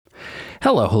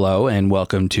Hello, and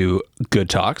welcome to Good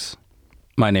Talks.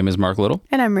 My name is Mark Little.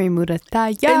 And I'm Ray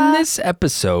Murataya. And this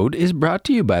episode is brought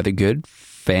to you by the good,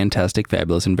 fantastic,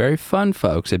 fabulous, and very fun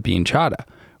folks at Bean Chata.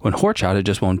 When horchata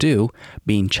just won't do,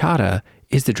 Bean Chata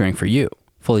is the drink for you.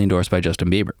 Fully endorsed by Justin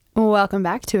Bieber. Welcome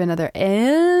back to another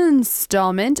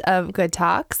installment of Good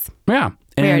Talks. Yeah.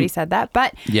 We already said that,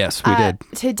 but yes, we did.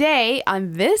 Today,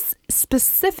 on this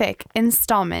specific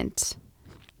installment,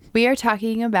 we are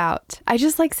talking about, I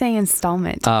just like saying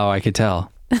installment. Oh, I could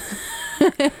tell.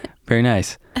 Very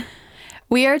nice.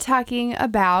 We are talking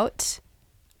about,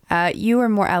 you were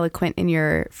more eloquent in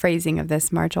your phrasing of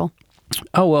this, Marshall.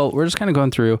 Oh, well, we're just kind of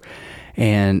going through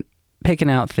and picking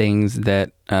out things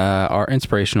that are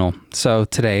inspirational. So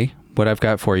today, what I've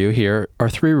got for you here are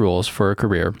 3 rules for a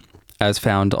career as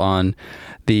found on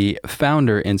the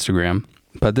Founder Instagram.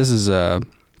 But this is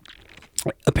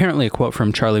apparently a quote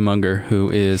from Charlie Munger, who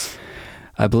is,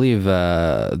 I believe,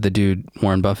 the dude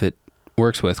Warren Buffett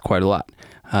works with quite a lot.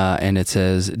 And it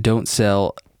says, don't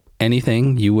sell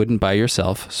anything you wouldn't buy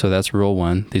yourself. So that's rule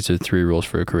 1. These are 3 rules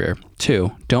for a career.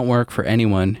 2, don't work for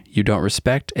anyone you don't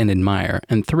respect and admire.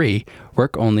 And 3,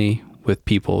 work only with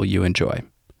people you enjoy.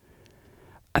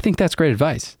 I think that's great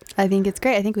advice. I think it's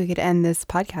great. I think we could end this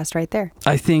podcast right there.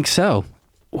 I think so.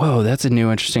 Whoa, that's a new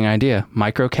interesting idea.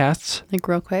 Microcasts? Like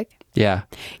real quick. Yeah.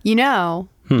 You know,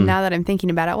 now that I'm thinking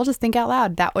about it, we'll just think out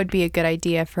loud. That would be a good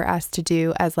idea for us to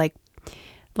do as like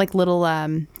little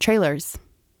trailers.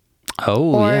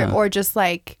 Oh, yeah. Or just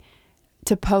like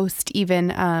to post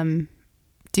even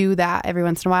do that every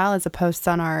once in a while as a post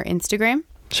on our Instagram.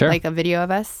 Sure. Like a video of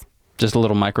us. Just a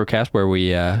little microcast where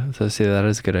we see that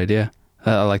is a good idea.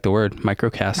 I like the word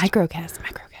microcast. Microcast.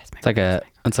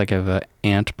 It's like if an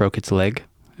ant broke its leg,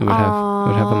 it would have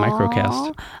a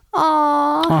microcast.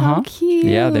 Aww, how cute.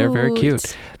 Yeah, they're very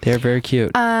cute. They're very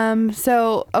cute.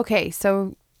 So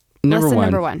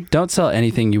Number one. Don't sell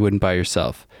anything you wouldn't buy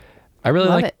yourself. I really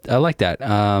like that.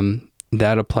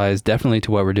 That applies definitely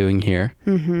to what we're doing here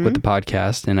with the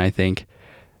podcast, and I think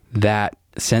that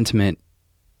sentiment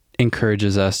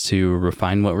encourages us to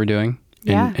refine what we're doing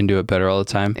and do it better all the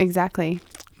time. Exactly.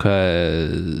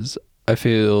 Because I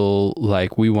feel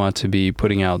like we want to be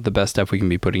putting out the best stuff we can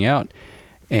be putting out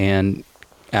and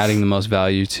adding the most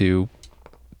value to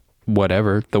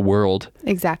whatever, the world.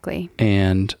 Exactly.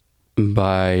 And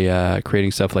by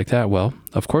creating stuff like that, well,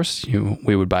 of course,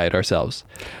 we would buy it ourselves.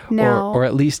 Now, or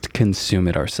at least consume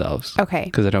it ourselves. Okay.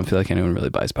 Because I don't feel like anyone really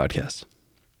buys podcasts.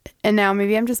 And now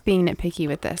maybe I'm just being nitpicky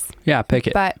with this. Yeah, pick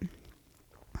it. But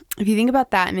if you think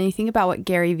about that and then you think about what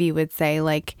Gary Vee would say,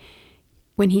 like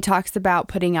when he talks about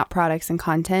putting out products and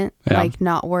content, like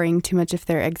not worrying too much if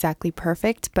they're exactly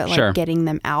perfect, but like getting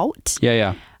them out.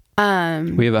 Yeah. We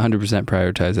have 100%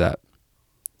 prioritized that.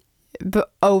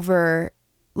 But over,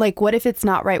 like, what if it's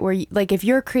not right where you, like, if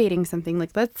you're creating something,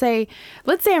 like, let's say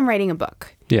I'm writing a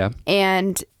book. Yeah.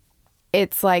 And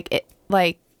it's like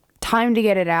time to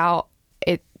get it out.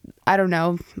 I don't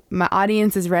know, my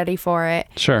audience is ready for it.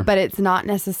 Sure. But it's not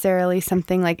necessarily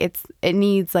something like it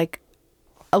needs like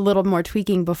a little more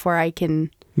tweaking before I can.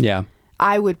 Yeah.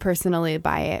 I would personally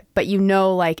buy it, but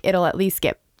like it'll at least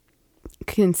get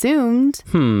consumed.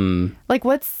 Like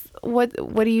what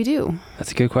do you do?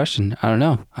 That's a good question. I don't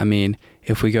know. I mean,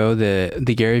 if we go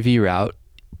the Gary Vee route,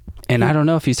 and I don't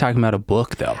know if he's talking about a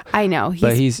book though. I know.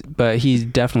 But he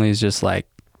definitely is just like,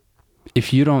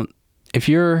 if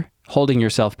you're holding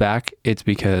yourself back, it's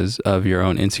because of your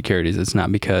own insecurities. It's not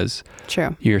because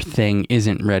your thing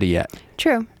isn't ready yet.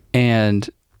 True. And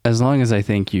as long as I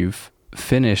think you've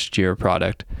finished your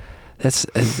product,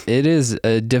 it is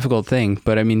a difficult thing.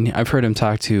 But I mean, I've heard him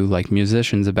talk to like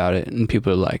musicians about it, and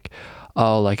people are like,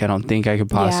 oh, like I don't think I could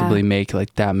possibly make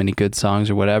like that many good songs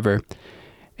or whatever.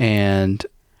 And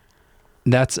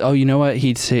that's, you know what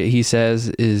he says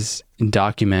is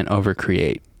document over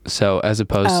create. So as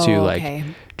opposed to like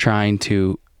trying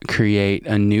to create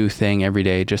a new thing every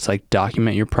day, just like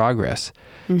document your progress.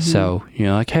 So,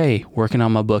 like, hey, working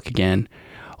on my book again,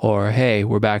 or hey,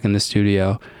 we're back in the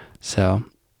studio. So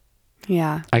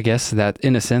yeah, I guess that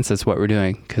in a sense, that's what we're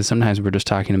doing. Because sometimes we're just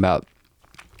talking about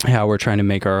how we're trying to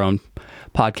make our own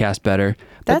podcast better.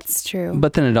 That's true.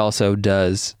 But then it also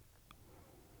does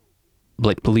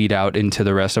like bleed out into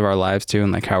the rest of our lives too.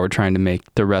 And like how we're trying to make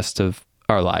the rest of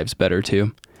our lives better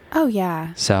too. Oh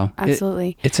yeah. So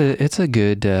absolutely. It's a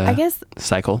good I guess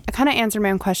cycle. I kind of answered my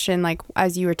own question like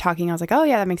as you were talking. I was like, oh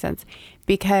yeah, that makes sense.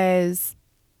 Because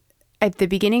at the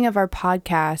beginning of our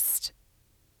podcast,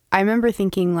 I remember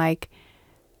thinking like,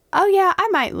 oh yeah, I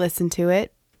might listen to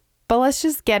it, But let's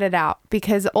just get it out,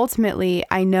 because ultimately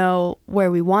I know where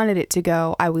we wanted it to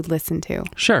go, I would listen to.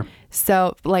 Sure.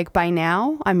 So like by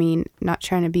now, I mean, not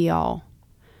trying to be all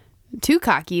too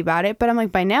cocky about it, but I'm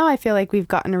like, by now I feel like we've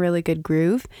gotten a really good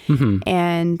groove.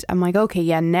 And I'm like, okay,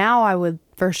 yeah, now I would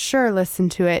for sure listen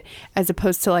to it, as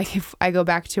opposed to like if I go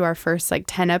back to our first like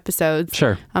 10 episodes.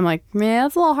 Sure. I'm like, man,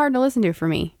 that's a little hard to listen to for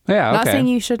me. Yeah. Okay. Not saying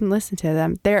you shouldn't listen to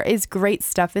them. There is great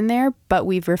stuff in there, but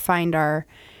we've refined our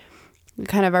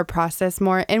process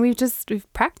more, and we've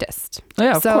practiced.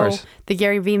 Yeah, of course. The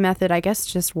Gary Vee method, I guess,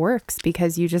 just works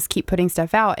because you just keep putting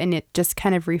stuff out and it just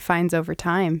kind of refines over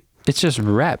time. It's just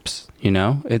reps, you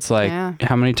know? It's like,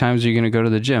 how many times are you going to go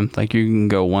to the gym? Like, you can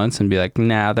go once and be like,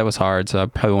 nah, that was hard, so I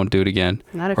probably won't do it again.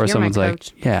 Not if you're my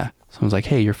coach. Someone's like,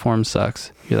 hey, your form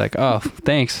sucks. You're like, oh,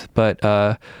 thanks, but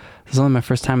this is only my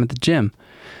first time at the gym.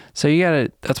 So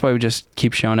that's why we just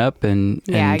keep showing up and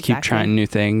keep trying new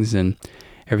things and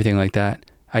everything like that.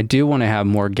 I do want to have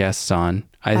more guests on.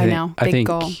 I think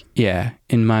goal. Yeah,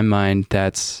 in my mind,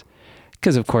 that's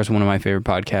because, of course, one of my favorite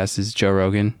podcasts is Joe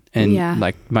Rogan. And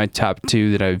like my top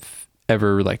two that I've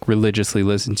ever like religiously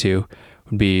listened to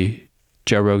would be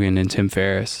Joe Rogan and Tim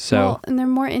Ferriss. So, and they're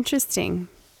more interesting.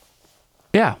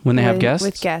 Yeah, when they have guests.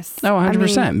 With guests. Oh,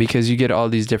 100%. Because you get all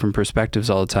these different perspectives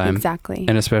all the time. Exactly.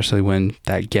 And especially when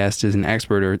that guest is an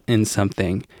expert or in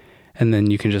something. And then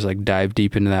you can just like dive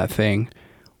deep into that thing.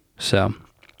 So.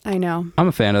 I know. I'm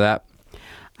a fan of that.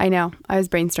 I know. I was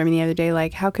brainstorming the other day,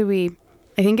 like, how could we,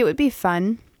 I think it would be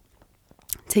fun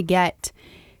to get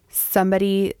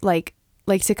somebody like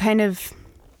to kind of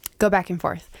go back and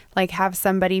forth, like have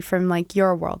somebody from like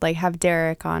your world, like have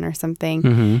Derek on or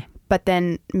something, but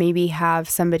then maybe have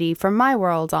somebody from my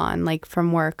world on, like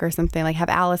from work or something, like have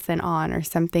Allison on or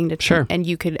something to and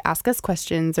you could ask us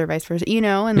questions or vice versa, you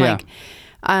know, and like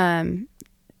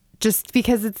just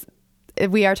because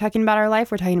we are talking about our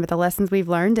life, we're talking about the lessons we've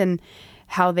learned and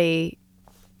how they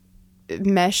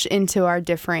mesh into our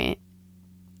different,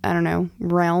 I don't know,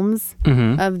 realms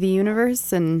of the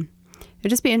universe, and it'd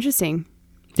just be interesting.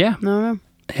 Yeah. I don't know.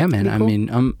 Yeah, man. Cool. I mean,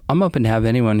 I'm open to have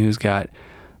anyone who's got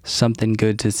something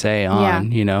good to say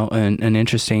on, you know, an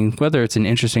interesting, whether it's an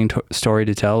interesting story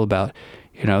to tell about,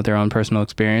 you know, their own personal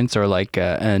experience or like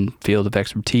a field of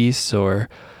expertise or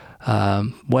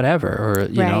whatever, or,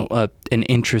 you know, an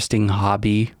interesting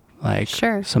hobby, like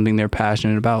something they're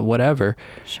passionate about, whatever.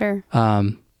 Sure.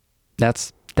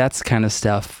 That's kind of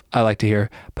stuff I like to hear,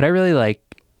 but I really like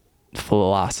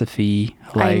philosophy.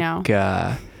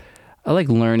 I like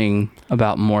learning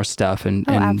about more stuff and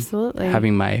absolutely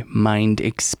having my mind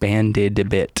expanded a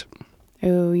bit.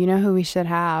 Oh, you know who we should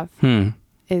have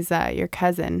is your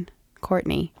cousin,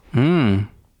 Courtney. We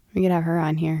could have her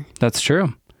on here. That's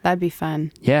true. That'd be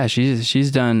fun. Yeah,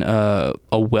 she's done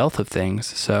a wealth of things.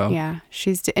 So yeah,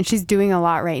 she's doing a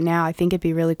lot right now. I think it'd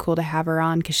be really cool to have her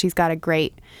on because she's got a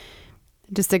good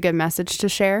message to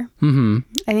share. I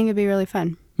think it'd be really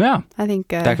fun. Yeah, I think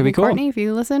that could be cool. Courtney, if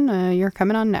you listen, you're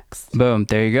coming on next. Boom,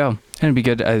 there you go. And it'd be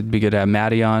good. It'd be good to have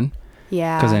Maddie on.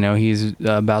 Yeah, because I know he's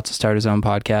about to start his own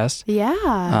podcast.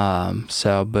 Yeah.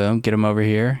 So boom, get him over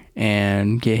here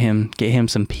and get him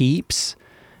some peeps.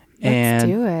 Let's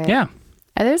do it. Yeah.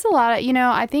 There's a lot of,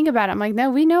 I think about it. I'm like,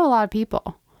 no, we know a lot of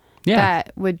people.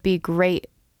 That would be great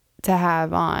to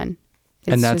have on.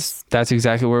 And that's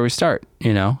exactly where we start.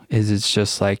 It's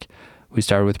just like we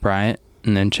started with Bryant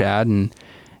and then Chad and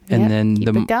then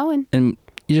keep it going. And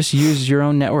you just use your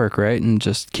own network, right? And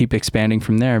just keep expanding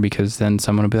from there, because then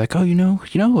someone will be like, oh, you know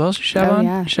who else you should have on?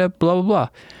 Yeah. You should have blah, blah, blah.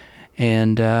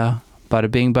 And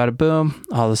bada bing, bada boom,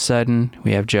 all of a sudden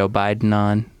we have Joe Biden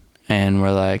on and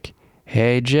we're like,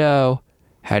 hey, Joe,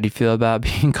 how do you feel about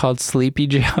being called Sleepy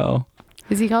Joe?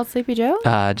 Is he called Sleepy Joe?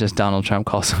 Just Donald Trump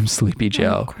calls him Sleepy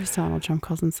Joe. Of course Donald Trump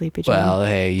calls him Sleepy Joe. Well,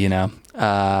 hey,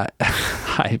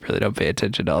 I really don't pay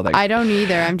attention to all that. I don't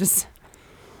either.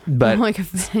 But I'm like,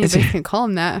 if anybody can call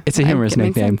him that. It's a humorous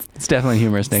nickname. It's definitely a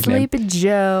humorous nickname. Sleepy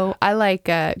Joe. I like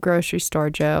Grocery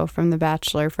Store Joe from the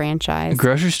Bachelor franchise.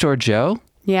 Grocery Store Joe?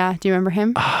 Yeah. Do you remember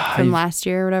him from last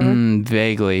year or whatever?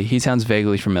 Vaguely. He sounds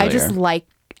vaguely familiar.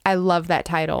 I love that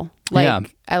title.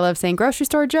 I love saying Grocery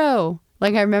Store Joe.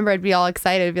 Like, I remember I'd be all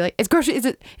excited. I'd be like,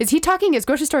 is he talking? Is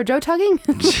Grocery Store Joe talking?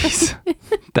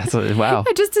 Jeez. Wow.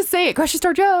 Just to say it, Grocery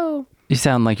Store Joe. You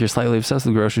sound like you're slightly obsessed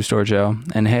with Grocery Store Joe.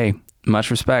 And hey,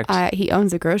 much respect. He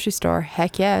owns a grocery store.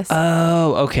 Heck yes.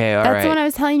 Oh, okay. All right. That's the one I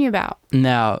was telling you about.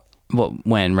 Now,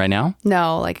 when? Right now?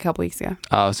 No, like a couple weeks ago.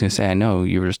 I was going to say, I know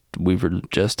we were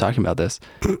just talking about this.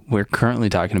 We're currently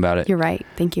talking about it. You're right.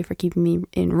 Thank you for keeping me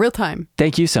in real time.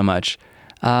 Thank you so much.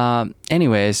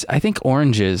 Anyways, I think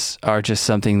oranges are just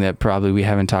something that probably we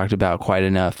haven't talked about quite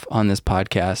enough on this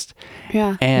podcast.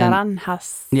 Yeah. And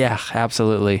naranjas. Yeah,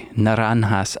 absolutely.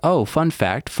 Naranjas. Oh, fun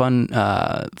fact.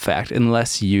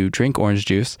 Unless you drink orange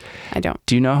juice. I don't.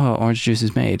 Do you know how orange juice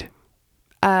is made?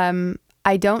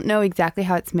 I don't know exactly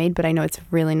how it's made, but I know it's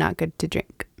really not good to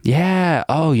drink. Yeah.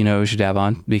 Oh, you know who we should have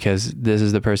on? Because this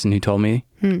is the person who told me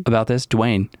about this.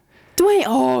 Dwayne.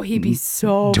 Oh, he'd be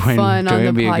so fun on the podcast. Dwayne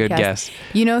would be a good guest.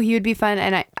 You know, he would be fun,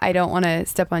 and I don't want to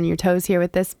step on your toes here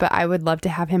with this, but I would love to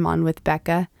have him on with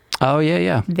Becca. Oh,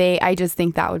 yeah. I just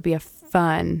think that would be a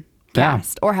fun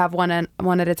cast. Or have one at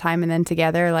a time and then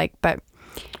together. But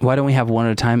why don't we have one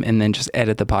at a time and then just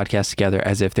edit the podcast together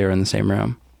as if they were in the same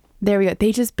room? There we go.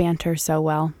 They just banter so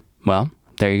well. Well,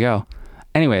 there you go.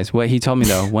 Anyways, what he told me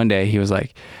though, one day he's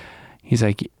like,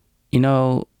 you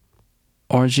know,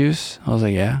 orange juice? I was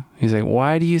like, yeah. He's like,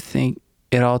 why do you think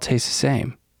it all tastes the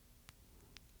same?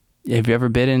 Have you ever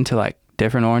bit into like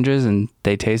different oranges and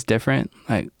they taste different?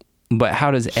 But how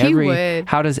does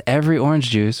every orange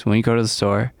juice, when you go to the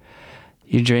store,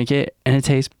 you drink it and it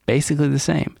tastes basically the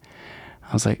same?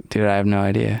 I was like, dude, I have no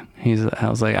idea. I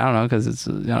was like, I don't know, because it's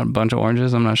a bunch of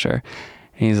oranges. I'm not sure.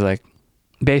 And he's like,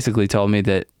 basically told me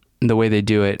that the way they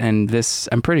do it, and this,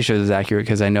 I'm pretty sure this is accurate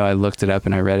because I know I looked it up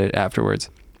and I read it afterwards,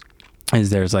 is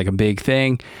there's like a big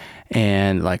thing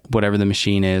and like whatever the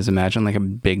machine is, imagine like a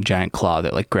big giant claw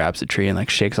that like grabs a tree and like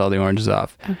shakes all the oranges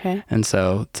off. Okay. And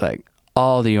so it's like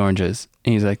all the oranges.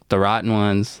 And he's like the rotten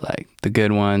ones, like the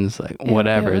good ones, like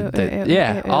whatever.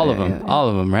 All of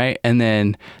them, right? And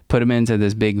then put them into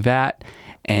this big vat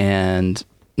and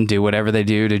do whatever they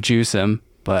do to juice them.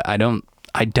 But I don't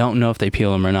know if they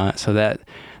peel them or not. So that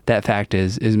fact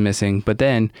is missing. But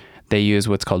then they use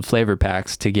what's called flavor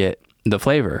packs to get the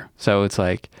flavor. So it's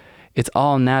like, it's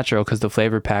all natural because the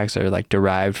flavor packs are like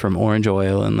derived from orange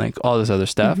oil and like all this other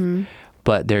stuff. Mm-hmm.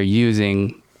 But they're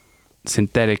using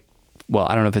synthetic, well,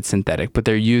 I don't know if it's synthetic, but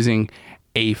they're using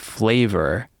a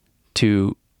flavor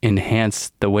to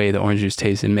enhance the way the orange juice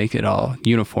tastes and make it all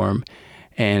uniform.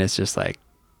 And it's just like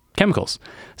chemicals.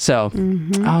 So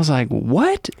I was like,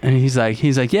 what? And he's like,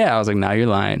 yeah. I was like, no, you're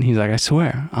lying. He's like, I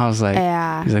swear. I was like,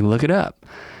 yeah. He's like, look it up.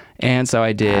 And so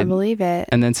I did. I believe it.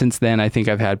 And then since then, I think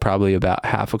I've had probably about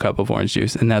half a cup of orange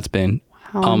juice, and that's been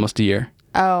almost a year.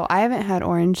 Oh, I haven't had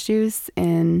orange juice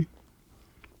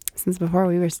since before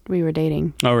we were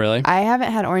dating. Oh, really? I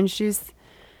haven't had orange juice.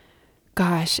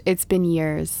 Gosh, it's been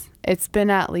years. It's been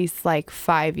at least like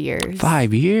 5 years.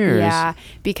 5 years? Yeah,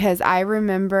 because I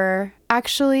remember,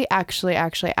 actually,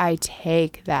 I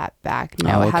take that back.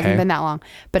 No, It hasn't been that long,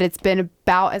 but it's been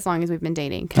about as long as we've been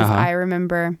dating. Because I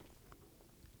remember.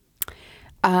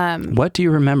 What do you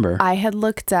remember? I had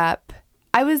looked up.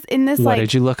 I was in this What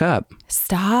did you look up?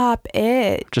 Stop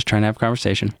it. Just trying to have a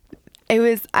conversation. I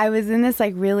was in this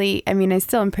like really, I mean, I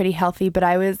still am pretty healthy, but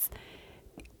I was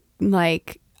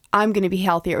like, I'm going to be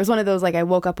healthier. It was one of those, like, I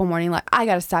woke up one morning, like, I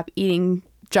got to stop eating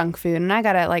junk food and I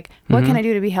got to like, what can I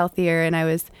do to be healthier? And I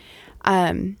was,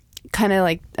 kind of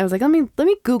like, I was like, let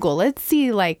me Google, let's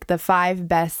see like the 5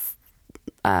 best,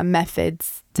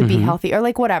 methods to be healthy or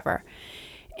like whatever.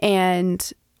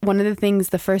 And one of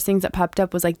the first things that popped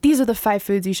up was like, these are the 5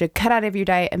 foods you should cut out of your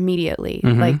diet immediately.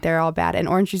 Like they're all bad. And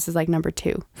orange juice is like number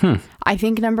 2. I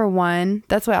think number 1,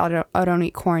 that's why I don't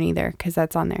eat corn either, because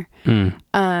that's on there.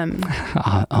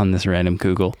 On this random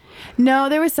Google. No,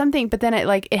 there was something, but then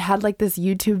it had like this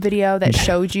YouTube video that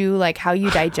showed you like how you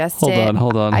digest it.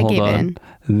 Hold on.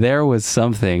 There was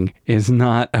something is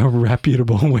not a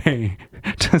reputable way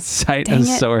to cite a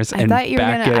source and back it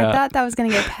up. I thought that was going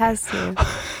to get past you.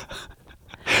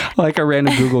 Like a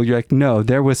random Google, you're like, no,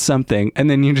 there was something. And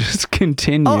then you just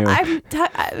continue.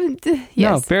 Yes.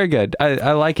 No, very good.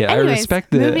 I like it. Anyways,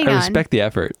 I respect the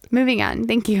effort. Moving on.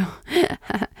 Thank you.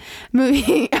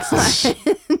 Moving on.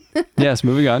 Yes,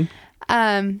 moving on.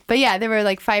 But yeah, there were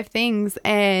like 5 things,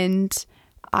 and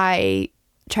I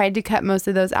tried to cut most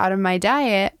of those out of my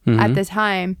diet at the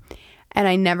time, and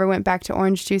I never went back to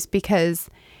orange juice because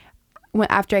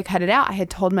after I cut it out, I had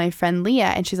told my friend Leah,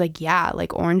 and she's like, yeah,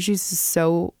 like orange juice is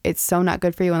so not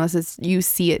good for you unless you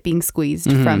see it being squeezed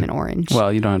from an orange.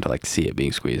 Well, you don't have to like see it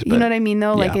being squeezed. But you know what I mean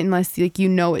though? Yeah. Like unless like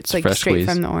it's like straight squeeze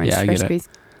from the orange. Yeah, I get squeeze.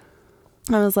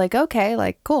 I was like, okay,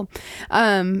 like cool.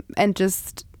 And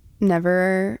just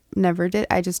never did.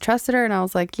 I just trusted her, and I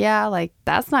was like, yeah, like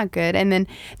that's not good. And then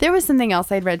there was something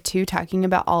else I'd read too, talking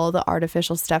about all of the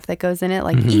artificial stuff that goes in it.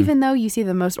 Like even though you see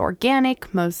the most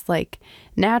organic, most like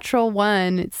natural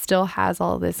one, it still has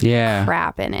all this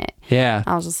crap in it. Yeah.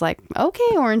 I was just like,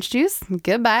 okay, orange juice,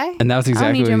 goodbye. And that was exactly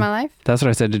I don't need you in my life. That's what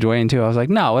I said to Dwayne too. I was like,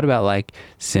 no, what about like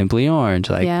Simply Orange?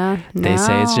 Like they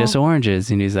say it's just oranges.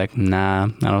 And he's like, nah,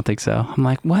 I don't think so. I'm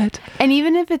like, what? And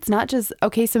even if it's not just,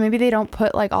 okay, so maybe they don't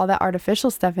put like all that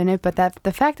artificial stuff in it, but that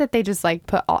the fact that they just like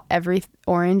put every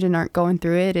orange and aren't going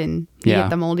through it and you get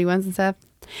the moldy ones and stuff.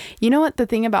 You know what the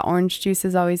thing about orange juice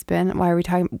has always been? Why are we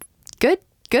talking?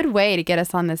 Good way to get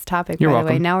us on this topic, You're by welcome.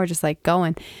 the way. Now we're just like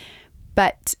going.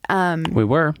 But we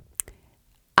were.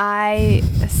 No,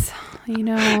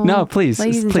 please,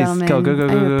 ladies and please gentlemen, go.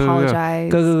 I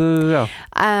apologize. Go.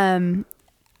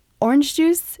 Orange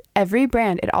juice, every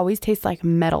brand, it always tastes like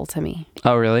metal to me.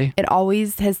 Oh, really? It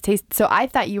always has tasted. So I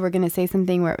thought you were going to say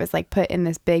something where it was like put in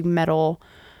this big metal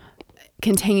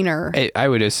container. I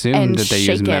would assume that they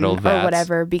use metal vats or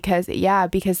whatever, because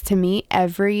to me,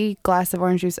 every glass of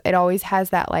orange juice, it always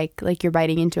has that like you're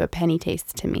biting into a penny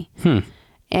taste to me.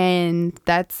 And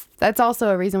that's also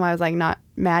a reason why I was like not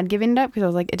mad giving it up, because I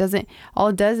was like, all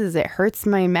it does is it hurts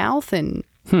my mouth and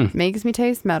makes me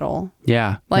taste metal.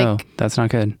 Yeah. Like, no, that's not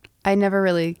good. it never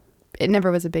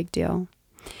was a big deal.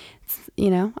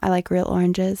 I like real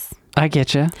oranges. I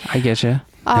get you.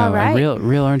 All right.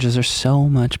 Real oranges are so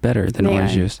much better than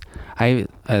orange juice.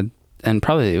 And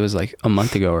probably it was like a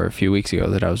month ago or a few weeks ago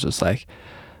that I was just like,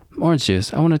 orange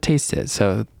juice, I want to taste it.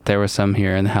 So there was some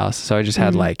here in the house. So I just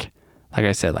had like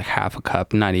I said, like half a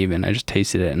cup, not even. I just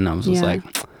tasted it and I was just like,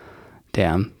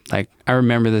 damn, like I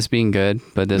remember this being good,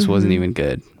 but this wasn't even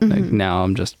good. Like now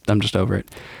I'm just over it.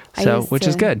 So, which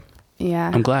is good.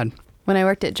 Yeah. I'm glad. When I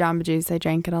worked at Jamba Juice, I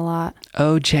drank it a lot.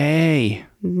 OJ.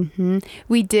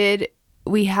 It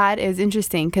was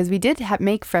interesting because we did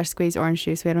make fresh squeezed orange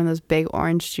juice. We had one of those big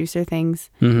orange juicer things.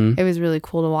 It was really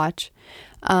cool to watch.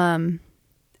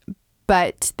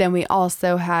 But then we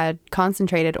also had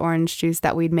concentrated orange juice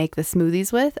that we'd make the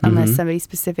smoothies with, unless somebody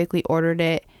specifically ordered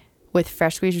it with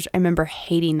fresh squeeze, which I remember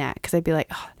hating that because I'd be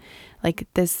like, oh, like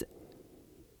this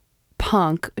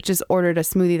punk just ordered a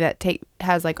smoothie that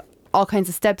has like all kinds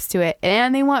of steps to it,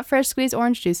 and they want fresh squeezed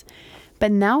orange juice.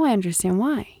 But now I understand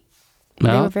why. They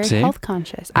were very health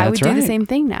conscious. I would do the same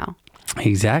thing now.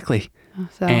 Exactly.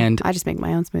 So and I just make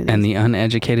my own smoothies. And the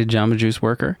uneducated Jamba Juice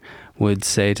worker would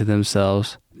say to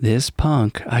themselves, this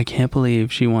punk, I can't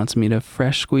believe she wants me to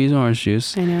fresh squeeze orange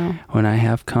juice. I know. When I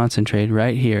have concentrate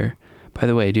right here. By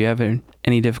the way, do you have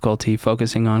any difficulty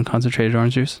focusing on concentrated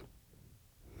orange juice?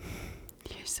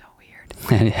 You're so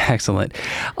weird. Excellent.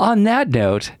 On that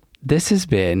note, this has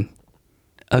been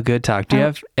a good talk. Do you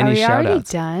have any shout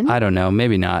outs? Done? I don't know.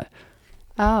 Maybe not.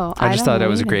 Oh, I just thought that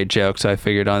was a great joke, so I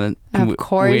figured on it. Of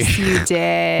course you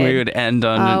did. We would end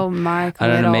on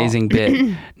an amazing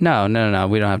bit. No.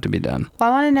 We don't have to be done.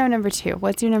 Well, I want to know number 2.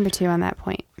 What's your number 2 on that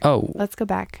point? Oh. Let's go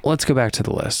back. Let's go back to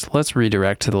the list. Let's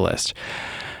redirect to the list.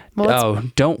 Well,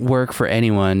 don't work for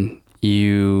anyone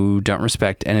you don't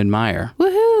respect and admire.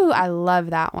 Woohoo! I love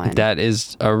that one. That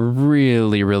is a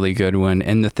really, really good one.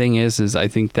 And the thing is I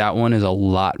think that one is a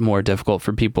lot more difficult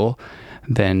for people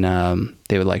than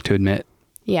they would like to admit.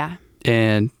 Yeah.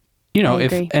 And,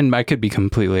 and I could be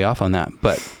completely off on that,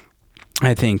 but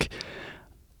I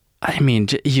mean,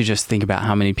 you just think about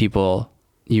how many people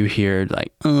you hear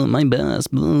like, oh, my boss,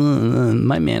 blah,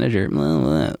 my manager, blah,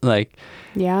 blah, like.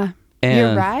 Yeah. And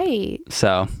you're right.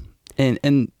 So,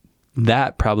 and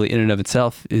that probably in and of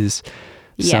itself is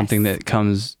something that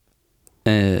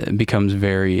becomes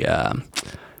very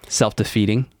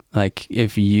self-defeating. Like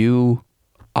if you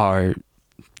are,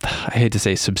 I hate to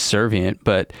say subservient,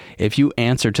 but if you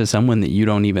answer to someone that you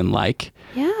don't even like,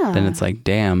 then it's like,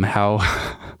 damn, how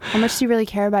much do you really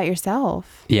care about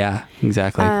yourself? Yeah,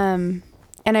 exactly. And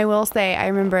I will say, I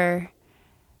remember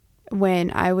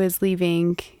when I was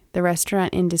leaving the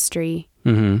restaurant industry,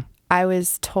 I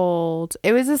was told,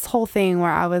 it was this whole thing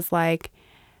where I was like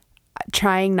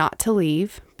trying not to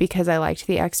leave because I liked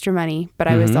the extra money, but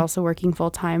I was also working full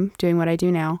time doing what I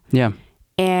do now. Yeah.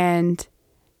 And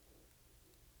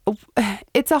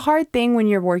it's a hard thing when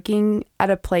you're working at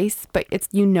a place, but it's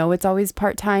always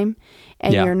part time,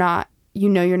 and you're not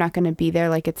going to be there.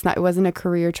 Like it wasn't a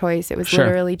career choice. It was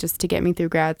literally just to get me through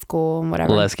grad school and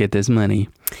whatever. Let's get this money.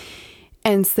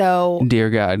 And so,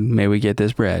 dear God, may we get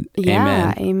this bread.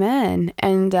 Yeah, amen.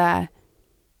 And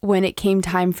when it came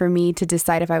time for me to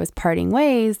decide if I was parting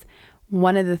ways,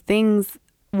 one of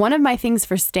my things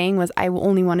for staying was I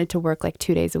only wanted to work like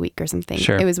 2 days a week or something.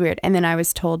 Sure. It was weird. And then I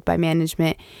was told by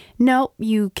management, no,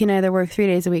 you can either work 3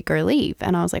 days a week or leave.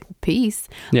 And I was like, peace.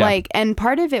 Yeah. Like, and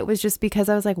part of it was just because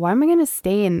I was like, why am I going to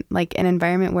stay in like an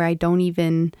environment where I don't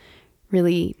even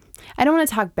really, I don't want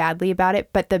to talk badly about it,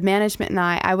 but the management and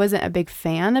I wasn't a big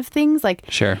fan of things like,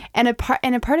 sure. And a part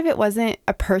of it wasn't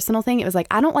a personal thing. It was like,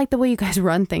 I don't like the way you guys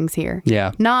run things here.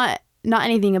 Yeah. Not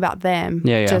anything about them.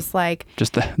 Yeah. Just like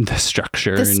the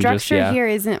structure. The structure here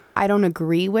isn't, I don't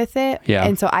agree with it. Yeah.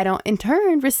 And so I don't in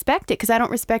turn respect it because I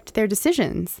don't respect their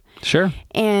decisions. Sure.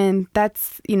 And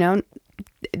that's,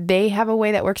 they have a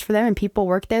way that works for them and people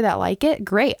work there that like it.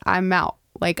 Great. I'm out.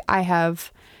 Like I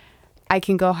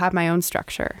can go have my own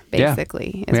structure,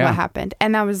 basically, is what happened.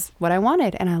 And that was what I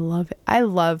wanted. And I love it. I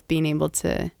love being able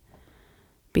to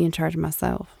be in charge of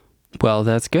myself. Well,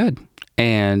 that's good.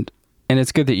 And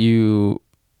it's good that you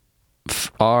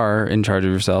are in charge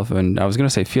of yourself. And I was going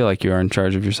to say, feel like you are in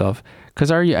charge of yourself.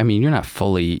 Because are you? I mean, you're not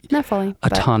fully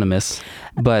autonomous,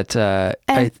 but I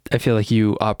feel like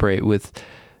you operate with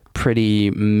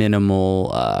pretty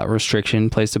minimal restriction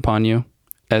placed upon you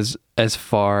as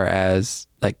far as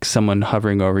like someone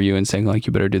hovering over you and saying like,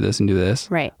 you better do this and do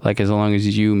this. Right. Like as long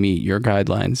as you meet your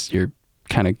guidelines, you're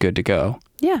kind of good to go.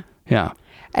 Yeah. Yeah.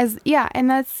 And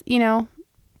that's,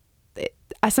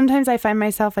 sometimes I find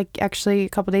myself like actually a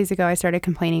couple days ago, I started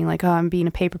complaining like, oh, I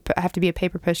have to be a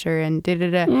paper pusher and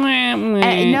da-da-da.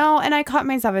 And I caught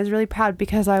myself. I was really proud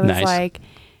because I was like,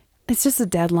 it's just a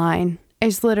deadline.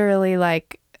 It's literally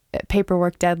like a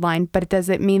paperwork deadline, but it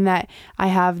doesn't mean that I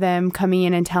have them coming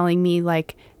in and telling me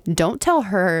like, don't tell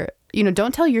her,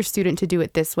 don't tell your student to do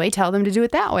it this way. Tell them to do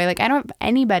it that way. Like I don't have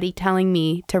anybody telling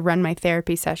me to run my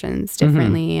therapy sessions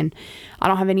differently. And I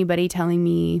don't have anybody telling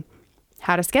me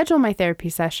how to schedule my therapy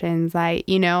sessions. I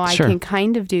can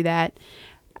kind of do that.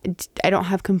 I don't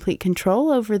have complete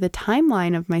control over the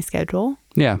timeline of my schedule.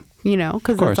 Yeah.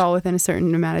 Because it's all within a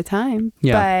certain amount of time.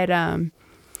 Yeah. But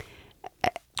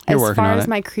as far as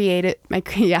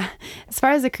as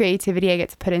far as the creativity I get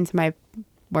to put into my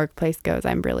workplace goes,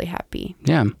 I'm really happy.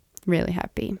 Yeah. Really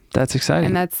happy. That's exciting.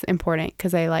 And that's important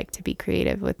because I like to be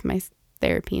creative with my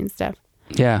therapy and stuff.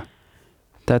 Yeah.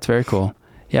 That's very cool.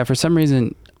 Yeah. For some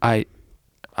reason, I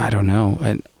don't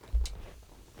know.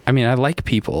 I mean, I like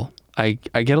people. I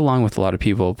get along with a lot of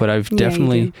people, but I've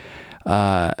definitely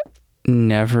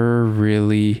never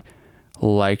really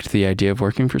liked the idea of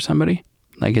working for somebody.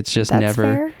 Like it's just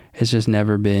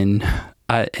never been,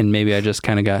 and maybe I just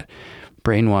kind of got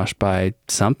brainwashed by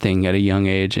something at a young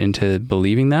age into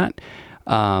believing that.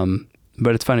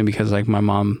 But it's funny because like my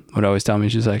mom would always tell me,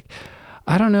 she's like,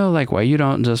 I don't know, like why you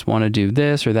don't just want to do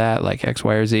this or that, like X,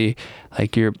 Y, or Z.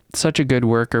 Like you're such a good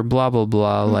worker, blah, blah,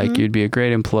 blah. Like you'd be a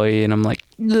great employee. And I'm like,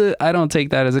 I don't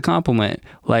take that as a compliment.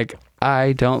 Like,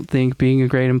 I don't think being a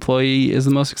great employee is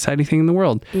the most exciting thing in the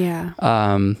world. Yeah.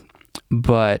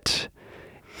 But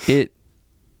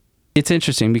it's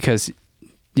interesting because,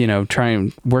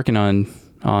 working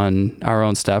on our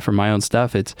own stuff or my own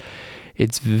stuff,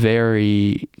 it's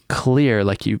very clear,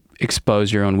 like you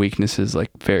expose your own weaknesses like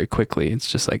very quickly.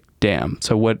 It's just like, damn.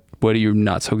 So what are you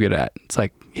not so good at? It's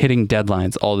like hitting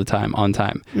deadlines all the time on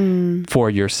time for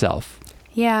yourself.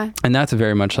 Yeah. And that's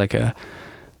very much like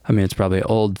it's probably an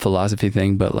old philosophy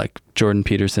thing, but like Jordan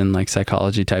Peterson, like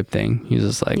psychology type thing. He's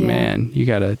just like, man, you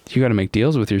gotta make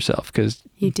deals with yourself because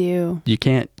you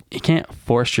can't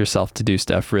force yourself to do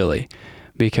stuff really,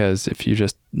 because if you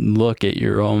just look at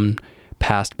your own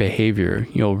past behavior,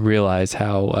 you'll realize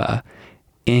how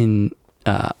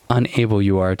unable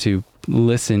you are to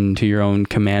listen to your own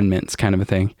commandments, kind of a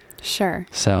thing. Sure.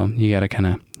 So you got to kind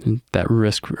of that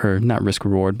not risk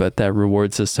reward, but that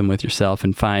reward system with yourself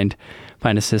and find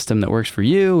a system that works for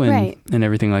you and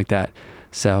everything like that.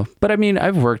 So, but I mean,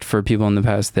 I've worked for people in the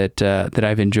past that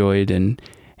I've enjoyed and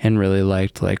really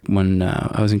liked. Like when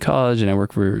I was in college and I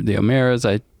worked for the O'Mearas,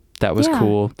 that was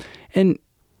cool. And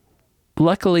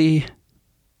luckily,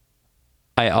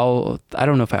 I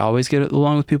don't know if I always get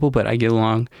along with people, but I get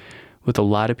along with a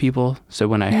lot of people. So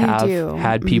when I have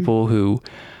had people who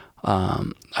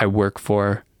I work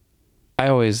for, I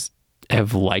always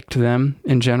have liked them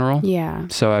in general. Yeah.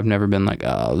 So I've never been like,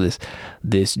 oh,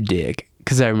 this dick.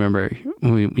 Because I remember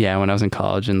when I was in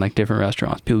college and like different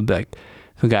restaurants, people would be like,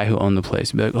 the guy who owned the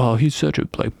place would be like, oh, he's such a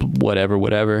like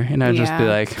whatever. And I'd just be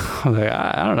like,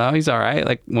 I don't know, he's all right.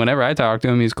 Like whenever I talk to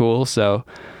him, he's cool. So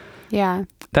yeah,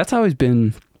 that's always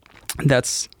been,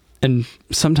 and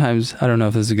sometimes I don't know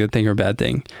if this is a good thing or a bad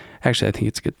thing. Actually, I think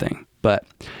it's a good thing. But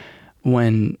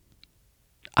when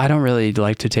I don't really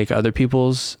like to take other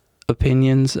people's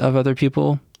opinions of other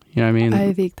people, you know what I mean?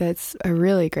 I think that's a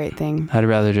really great thing. I'd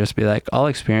rather just be like, I'll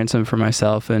experience them for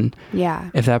myself. And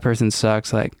if that person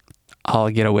sucks, like I'll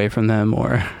get away from them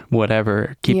or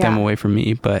whatever, keep them away from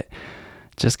me. But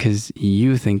just because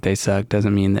you think they suck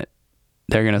doesn't mean that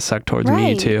they're going to suck towards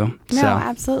me too. No, so,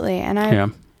 absolutely.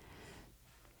 And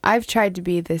I've tried to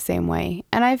be the same way,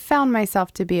 and I've found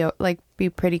myself to be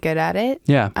pretty good at it.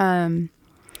 Yeah.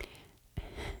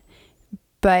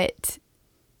 But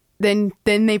then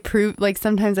they prove, like,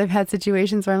 sometimes I've had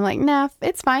situations where I'm like, nah,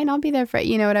 it's fine. I'll be there for,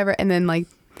 whatever. And then, like,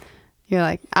 you're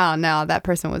like, oh, no, that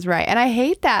person was right. And I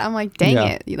hate that. I'm like, dang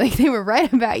it. Like, they were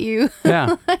right about you.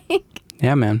 Yeah. Like,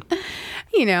 yeah, man.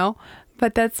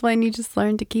 But that's when you just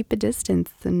learn to keep a distance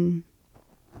and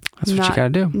that's what you got to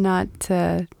do. Not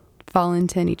to fall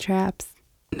into any traps.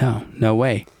 No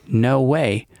way.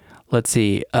 Let's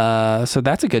see. So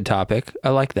that's a good topic. I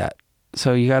like that.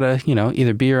 So you got to,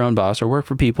 either be your own boss or work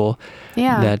for people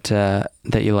that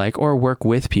you like, or work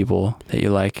with people that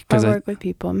you like. Or work with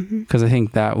people. Because I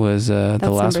think that was the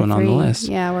last one on the list.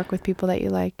 Yeah, work with people that you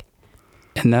like.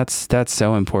 And that's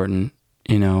so important.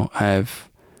 I've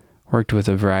worked with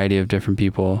a variety of different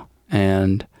people,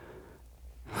 and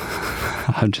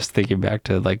I'm just thinking back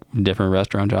to like different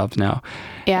restaurant jobs now.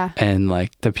 Yeah. And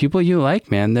like the people you like,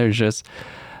 man, there's just,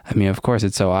 I mean, of course,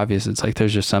 it's so obvious. It's like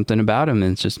there's just something about them,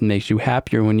 and it just makes you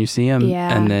happier when you see them.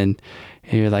 Yeah. And then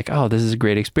you're like, oh, this is a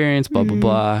great experience, blah, blah,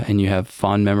 blah. And you have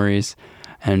fond memories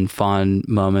and fond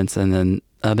moments. And then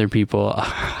other people,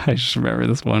 I just remember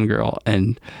this one girl,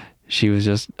 and she was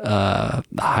just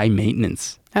high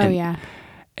maintenance. Oh, yeah.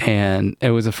 And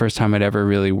it was the first time I'd ever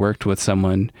really worked with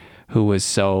someone who was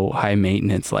so high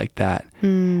maintenance like that.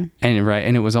 And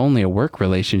it was only a work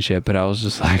relationship, but I was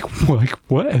just like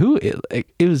what? Who? It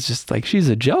was just like, she's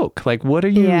a joke. Like, what are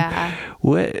you? Yeah.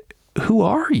 Who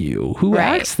are you? Who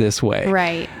acts this way?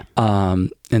 Right.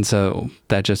 And so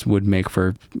that just would make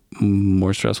for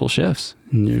more stressful shifts.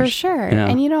 For sure. Yeah.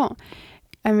 And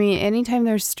anytime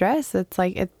there's stress, it's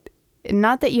like,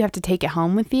 not that you have to take it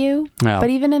home with you,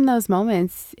 but even in those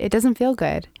moments, it doesn't feel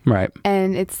good. Right.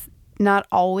 And it's not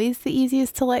always the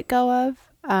easiest to let go of,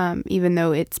 even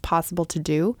though it's possible to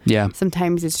do. Yeah.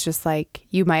 Sometimes it's just like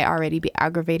you might already be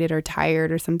aggravated or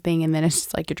tired or something, and then it's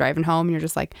just like you're driving home and you're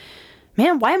just like,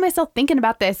 man, why am I still thinking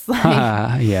about this? Like,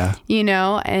 yeah.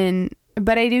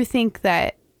 But I do think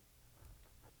that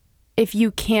if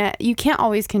you can't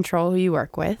always control who you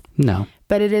work with. No.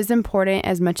 But it is important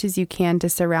as much as you can to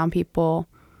surround yourself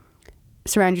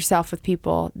with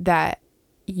people that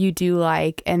you do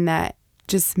like and that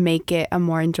just make it a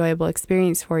more enjoyable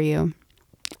experience for you.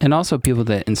 And also people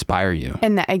that inspire you.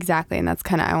 And that's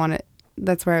kind of,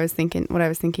 that's where I was thinking, what I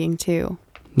was thinking too.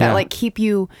 That like keep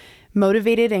you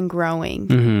motivated and growing.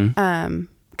 Mm-hmm.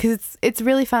 'Cause it's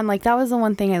really fun. Like that was the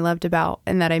one thing I loved about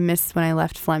and that I missed when I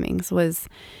left Fleming's was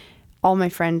all my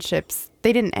friendships.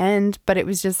 They didn't end, but it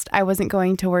was just, I wasn't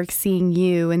going to work seeing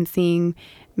you and seeing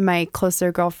my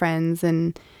closer girlfriends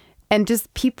and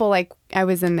just people like I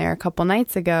was in there a couple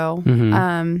nights ago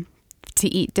to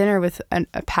eat dinner with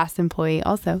a past employee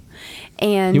also.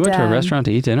 And you went to a restaurant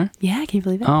to eat dinner? Yeah, can you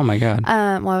believe it? Oh my God.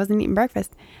 Well, I wasn't eating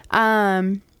breakfast.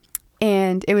 And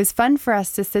it was fun for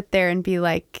us to sit there and be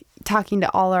like talking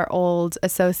to all our old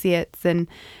associates and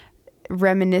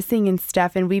reminiscing and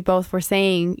stuff. And we both were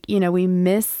saying, we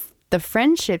miss the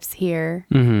friendships here.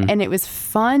 Mm-hmm. And it was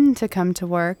fun to come to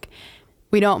work.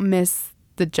 We don't miss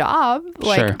the job.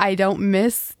 Like sure. I don't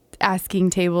miss asking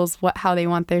tables how they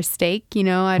want their steak.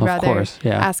 I'd rather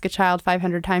ask a child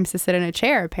 500 times to sit in a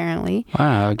chair, apparently.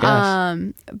 Wow, I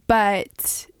guess.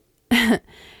 But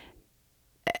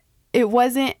it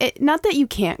wasn't, not that you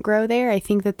can't grow there. I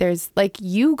think that there's like,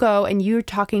 you go and you're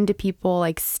talking to people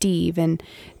like Steve and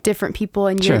different people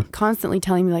and you're constantly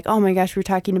telling me like, oh my gosh, we're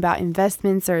talking about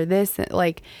investments or this,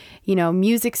 like,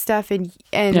 music stuff. And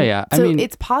so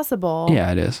it's possible.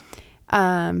 Yeah, it is.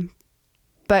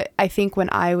 But I think when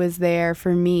I was there,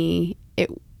 for me,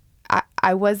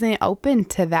 I wasn't open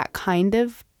to that kind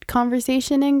of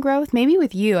conversation and growth. Maybe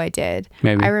with you, I did.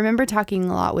 Maybe. I remember talking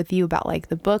a lot with you about like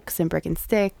the books and Brick and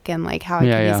Stick and like how I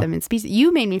could use them in speech.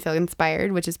 You made me feel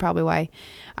inspired, which is probably why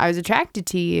I was attracted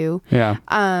to you. Yeah.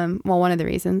 Well, one of the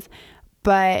reasons.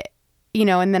 But,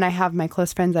 and then I have my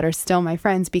close friends that are still my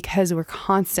friends because we're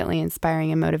constantly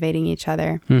inspiring and motivating each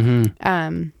other.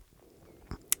 Mm-hmm.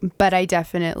 But I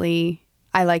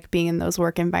like being in those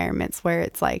work environments where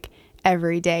it's like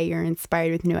every day you're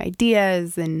inspired with new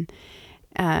ideas and,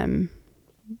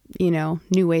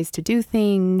 new ways to do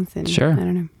things. And sure. I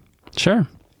don't know. Sure.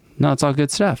 No, it's all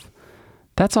good stuff.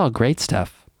 That's all great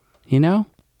stuff. On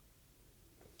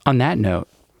that note,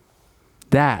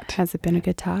 has it been a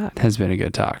good talk? Has been a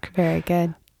good talk. Very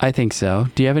good. I think so.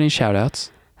 Do you have any shout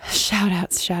outs? Shout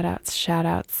outs. Shout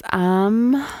out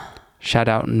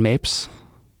and Mapes.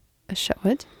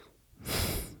 What?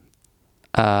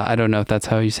 I don't know if that's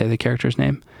how you say the character's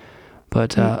name,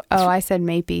 but I said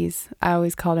Mapies. I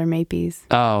always called her Mapies.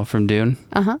 Oh, from Dune?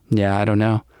 Uh-huh. Yeah, I don't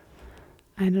know.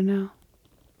 I don't know.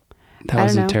 That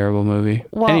was a terrible movie.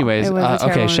 Well, anyways,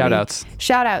 okay, shout outs.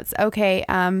 Shout outs. Okay.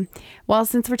 Well,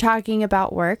 since we're talking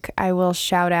about work, I will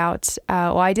shout out,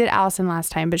 I did Allison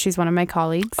last time, but she's one of my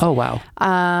colleagues. Oh, wow.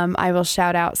 I will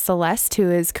shout out Celeste, who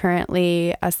is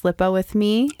currently a SLPA with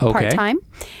me part-time.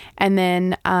 And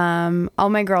then all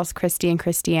my girls, Christy and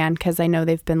Christiane, because I know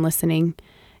they've been listening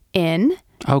in.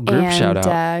 Oh, group shout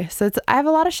out. So I have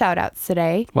a lot of shout outs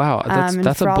today. Wow,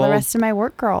 that's for a all bold... the rest of my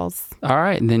work girls. All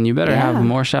right, then you better have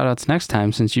more shout outs next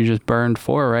time since you just burned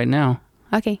 4 right now.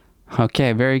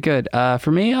 Okay, very good.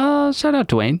 For me, I'll shout out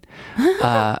Dwayne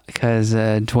because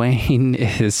Dwayne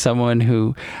is someone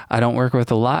who I don't work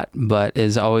with a lot, but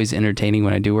is always entertaining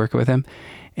when I do work with him.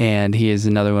 And he is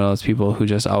another one of those people who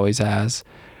just always has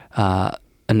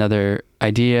another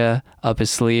idea up his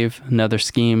sleeve, another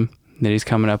scheme that he's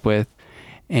coming up with.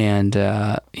 And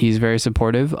he's very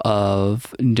supportive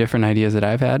of different ideas that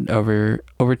I've had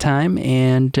over time,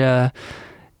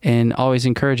 and always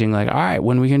encouraging, like, all right,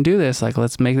 when we can do this, like,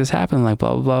 let's make this happen, like,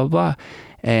 blah, blah, blah, blah.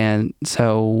 And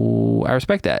so I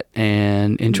respect that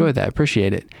and enjoy that,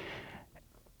 appreciate it.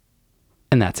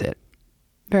 And that's it.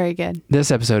 Very good.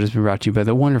 This episode has been brought to you by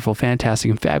the wonderful, fantastic,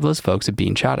 and fabulous folks at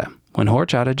Bean Chata. When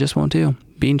horchata just won't do,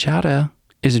 Bean Chata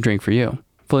is a drink for you.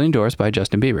 Fully endorsed by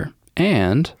Justin Bieber.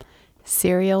 And...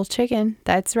 Cereal Chicken.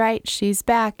 That's right. She's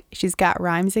back. She's got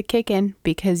rhymes a kickin',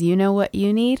 because you know what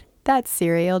you need? That's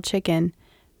Cereal Chicken.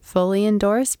 Fully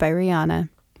endorsed by Rihanna.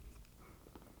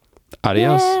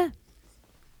 Adios. Yeah.